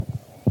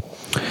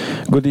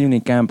Good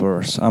evening,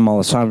 campers. I'm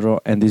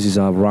Alessandro, and this is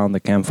Around the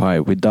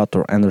Campfire with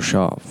Dr. Andrew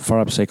Shaw,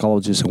 firearm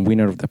psychologist and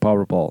winner of the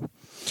Powerball.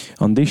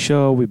 On this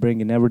show, we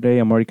bring in everyday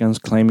Americans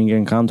claiming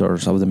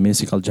encounters of the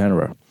mystical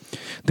genre.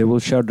 They will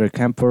share their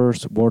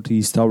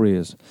campers-worthy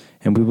stories,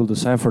 and we will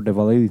decipher the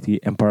validity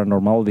and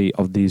paranormality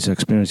of these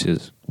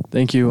experiences.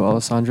 Thank you,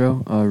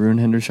 Alessandro. Rune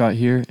Hendershot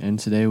here, and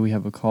today we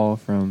have a call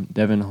from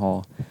Devon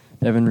Hall.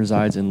 Devon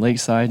resides in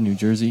Lakeside, New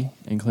Jersey,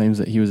 and claims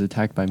that he was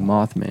attacked by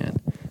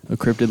Mothman, a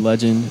cryptid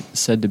legend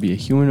said to be a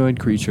humanoid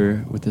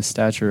creature with the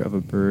stature of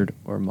a bird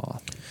or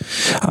moth.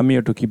 I'm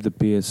here to keep the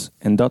peace,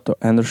 and Dr.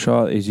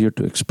 Hendershot is here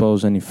to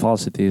expose any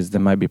falsities that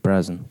might be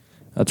present.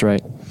 That's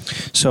right.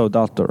 So,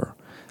 Doctor,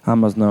 I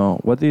must know,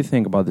 what do you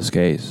think about this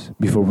case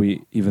before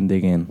we even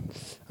dig in?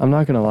 I'm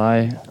not going to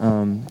lie,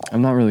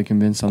 I'm not really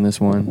convinced on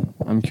this one.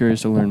 I'm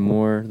curious to learn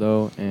more,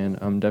 though, and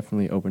I'm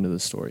definitely open to the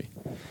story.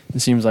 It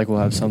seems like we'll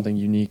have something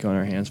unique on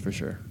our hands for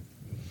sure.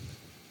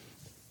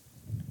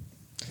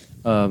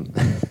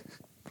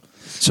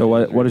 So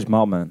what is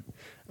Mothman?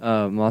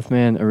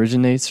 Mothman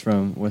originates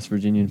from West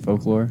Virginian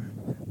folklore,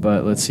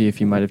 but let's see if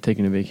he might have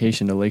taken a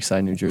vacation to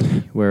Lakeside, New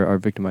Jersey, where our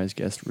victimized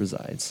guest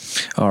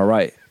resides. All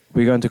right,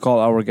 we're going to call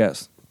our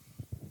guest.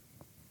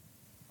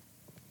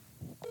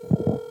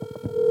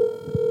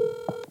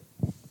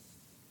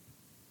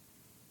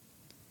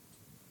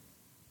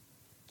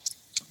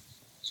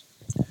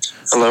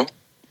 Hello?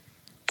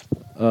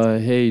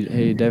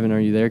 Hey, Devin, are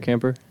you there,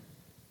 camper?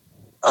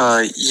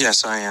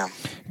 Yes, I am.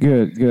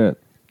 Good.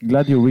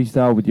 Glad you reached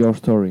out with your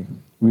story.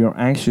 We are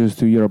anxious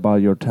to hear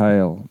about your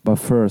tale. But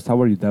first,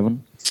 how are you,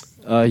 Devon?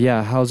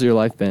 Yeah, how's your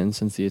life been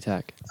since the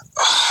attack?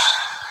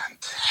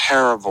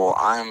 Terrible.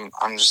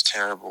 I'm just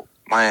terrible.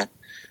 My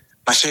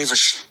favorite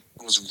shirt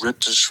was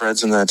ripped to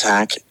shreds in the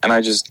attack, and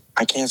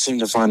I can't seem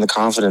to find the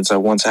confidence I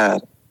once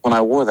had when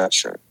I wore that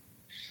shirt.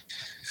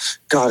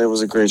 God, it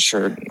was a great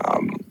shirt.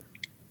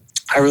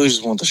 I really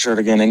just want the shirt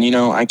again, and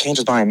I can't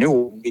just buy a new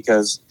one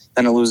because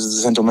then it loses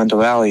the sentimental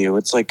value.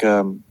 It's like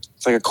a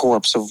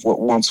corpse of what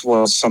once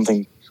was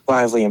something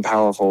lively and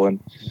powerful. And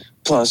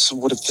plus,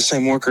 what if the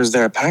same worker is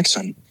there at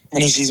PacSun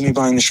and he sees me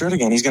buying the shirt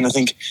again? He's going to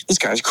think, this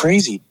guy's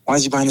crazy. Why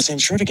is he buying the same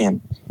shirt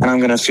again? And I'm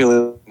going to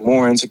feel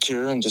more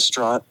insecure and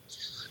distraught.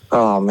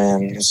 Oh,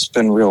 man, it's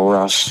been real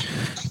rough.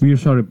 We are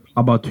sorry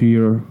about to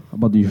hear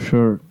about your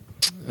shirt.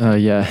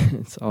 Yeah,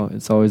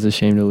 it's always a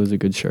shame to lose a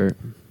good shirt.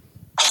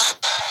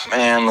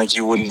 Man, like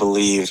you wouldn't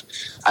believe.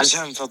 I just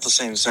haven't felt the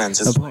same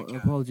sense.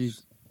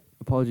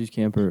 Apologies,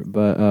 camper,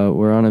 but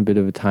we're on a bit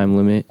of a time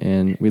limit,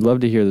 and we'd love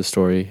to hear the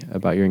story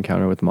about your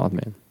encounter with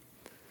Mothman.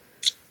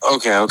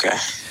 Okay.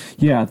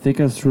 Yeah,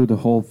 take us through the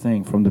whole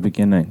thing from the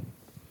beginning.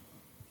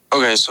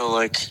 Okay, so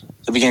like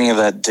the beginning of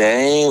that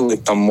day,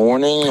 like the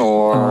morning,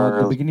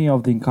 or... The beginning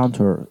of the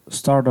encounter.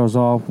 Start us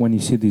off when you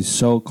see this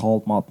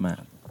so-called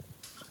Mothman.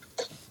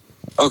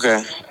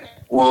 Okay,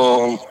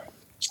 well,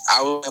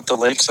 I was at the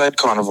Lakeside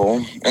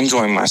Carnival,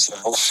 enjoying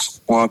myself,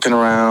 walking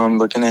around,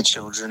 looking at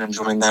children,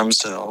 enjoying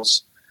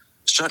themselves,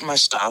 strutting my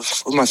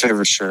stuff with my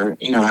favorite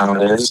shirt. You know how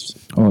it is.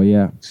 Oh,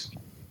 yeah.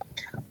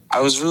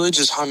 I was really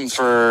just hunting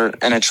for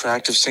an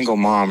attractive single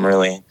mom,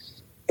 really.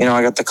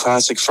 I got the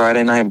classic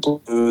Friday night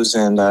blues,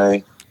 and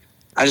I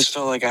just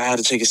felt like I had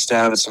to take a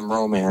stab at some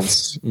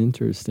romance.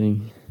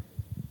 Interesting.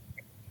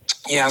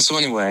 Yeah, so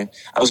anyway,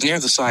 I was near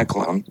the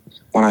Cyclone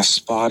when I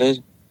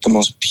spotted the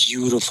most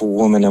beautiful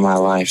woman in my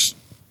life.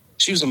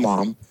 She was a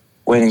mom,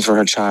 waiting for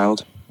her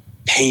child,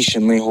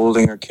 patiently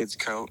holding her kid's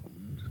coat.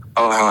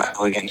 Oh, how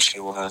elegant she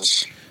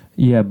was.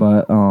 Yeah,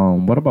 but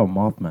what about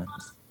Mothman?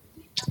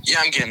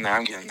 Yeah, I'm getting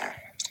there.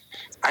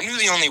 I knew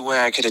the only way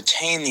I could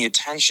attain the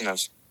attention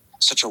of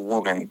such a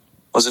woman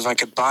was if I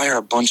could buy her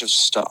a bunch of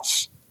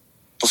stuff.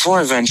 Before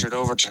I ventured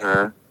over to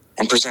her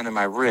and presented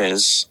my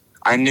riz,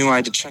 I knew I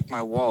had to check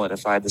my wallet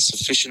if I had the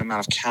sufficient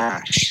amount of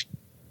cash.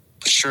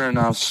 But sure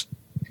enough,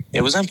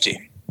 it was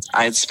empty.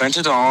 I had spent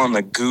it all on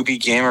the Gooby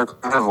Gamer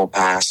Carnival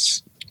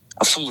Pass,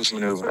 a foolish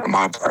maneuver on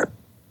my part.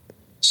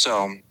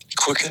 So,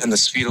 quicker than the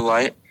speed of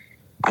light,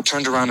 I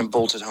turned around and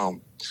bolted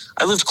home.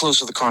 I lived close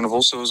to the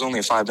carnival, so it was only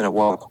a 5-minute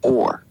walk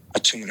or a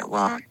 2-minute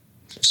run.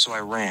 So I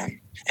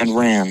ran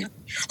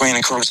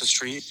across the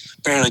street,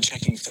 barely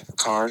checking for the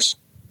cars,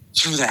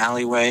 through the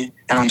alleyway,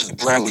 and onto the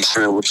gravel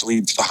trail which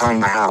leads behind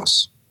my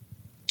house.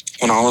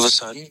 When all of a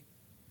sudden,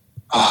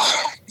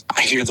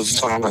 I hear the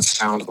violent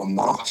sound of a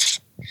moth,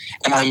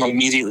 and I'm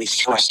immediately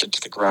thrusted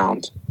to the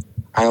ground.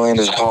 I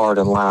landed hard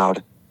and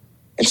loud,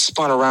 and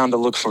spun around to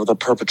look for the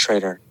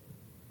perpetrator.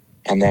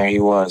 And there he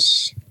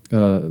was.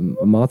 A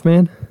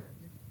Mothman?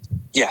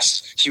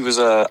 Yes, he was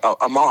a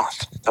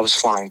moth that was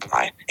flying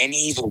by, an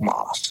evil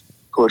moth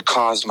who had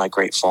caused my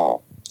great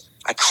fall.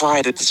 I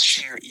cried at the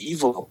sheer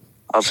evil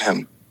of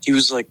him. He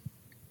was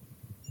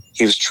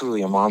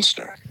truly a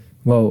monster.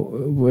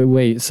 Whoa,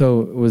 wait,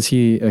 so was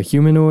he a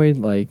humanoid,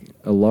 like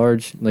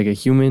a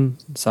human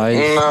size?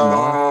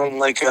 No,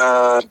 like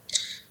a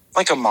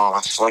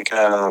moth, like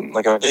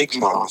a big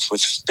moth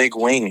with big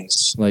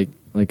wings. Like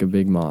a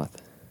big moth.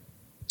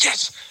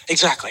 Yes,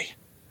 exactly.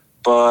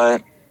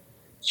 But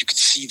You could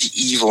see the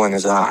evil in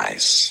his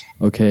eyes.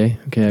 Okay,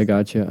 I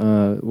got you.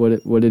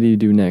 What did he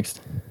do next?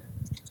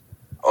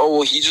 Oh,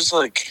 well, he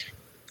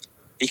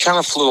kind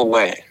of flew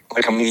away,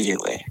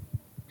 immediately.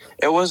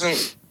 It was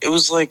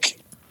like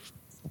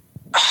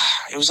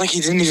he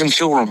didn't even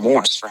feel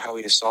remorse for how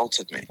he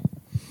assaulted me.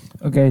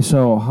 Okay,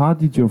 so how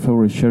did your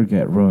favorite shirt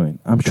get ruined?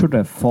 I'm sure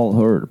that fall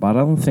hurt, but I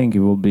don't think it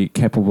will be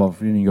capable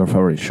of ruining your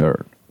favorite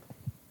shirt.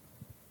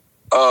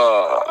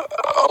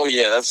 Oh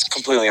yeah, that's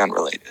completely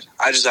unrelated.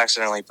 I just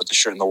accidentally put the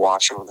shirt in the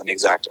washer with an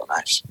X-Acto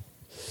knife.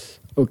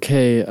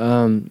 Okay,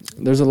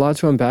 there's a lot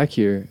to unpack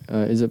here.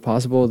 Is it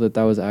possible that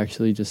was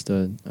actually just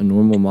a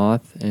normal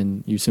moth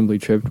and you simply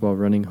tripped while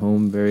running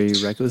home very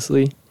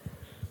recklessly?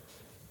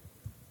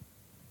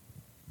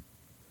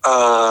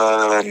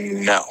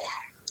 No.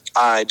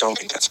 I don't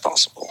think that's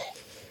possible.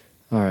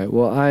 All right,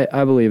 well,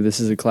 I believe this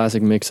is a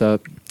classic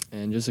mix-up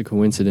and just a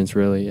coincidence,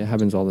 really. It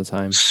happens all the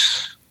time.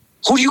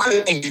 Who do you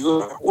think you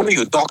are? What are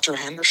you, Dr.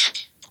 Henderson?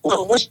 What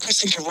do you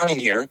guys think you're running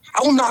here?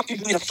 I will not be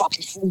made a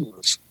fucking fool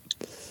of.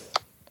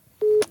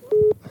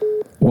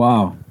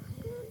 Wow.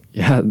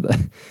 Yeah,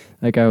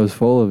 that guy was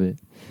full of it.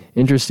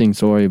 Interesting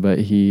story, but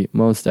he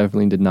most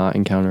definitely did not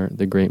encounter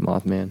the great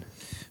Mothman.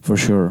 For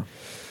sure.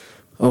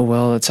 Oh,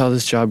 well, that's how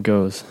this job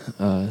goes.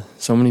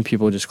 So many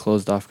people just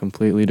closed off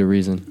completely to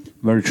reason.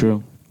 Very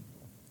true.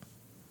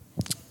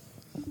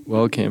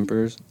 Well,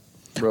 campers.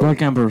 Well,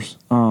 campers,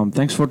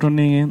 thanks for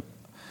tuning in.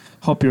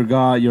 Hope you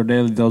got your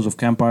daily dose of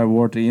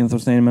campfire-worthy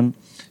entertainment.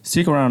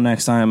 Stick around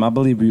next time. I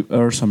believe we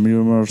heard some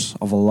rumors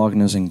of a Loch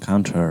Ness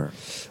encounter.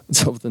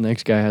 Let's hope the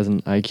next guy has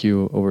an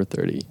IQ over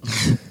 30.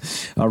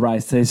 All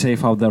right, stay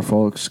safe out there,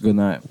 folks. Good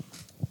night.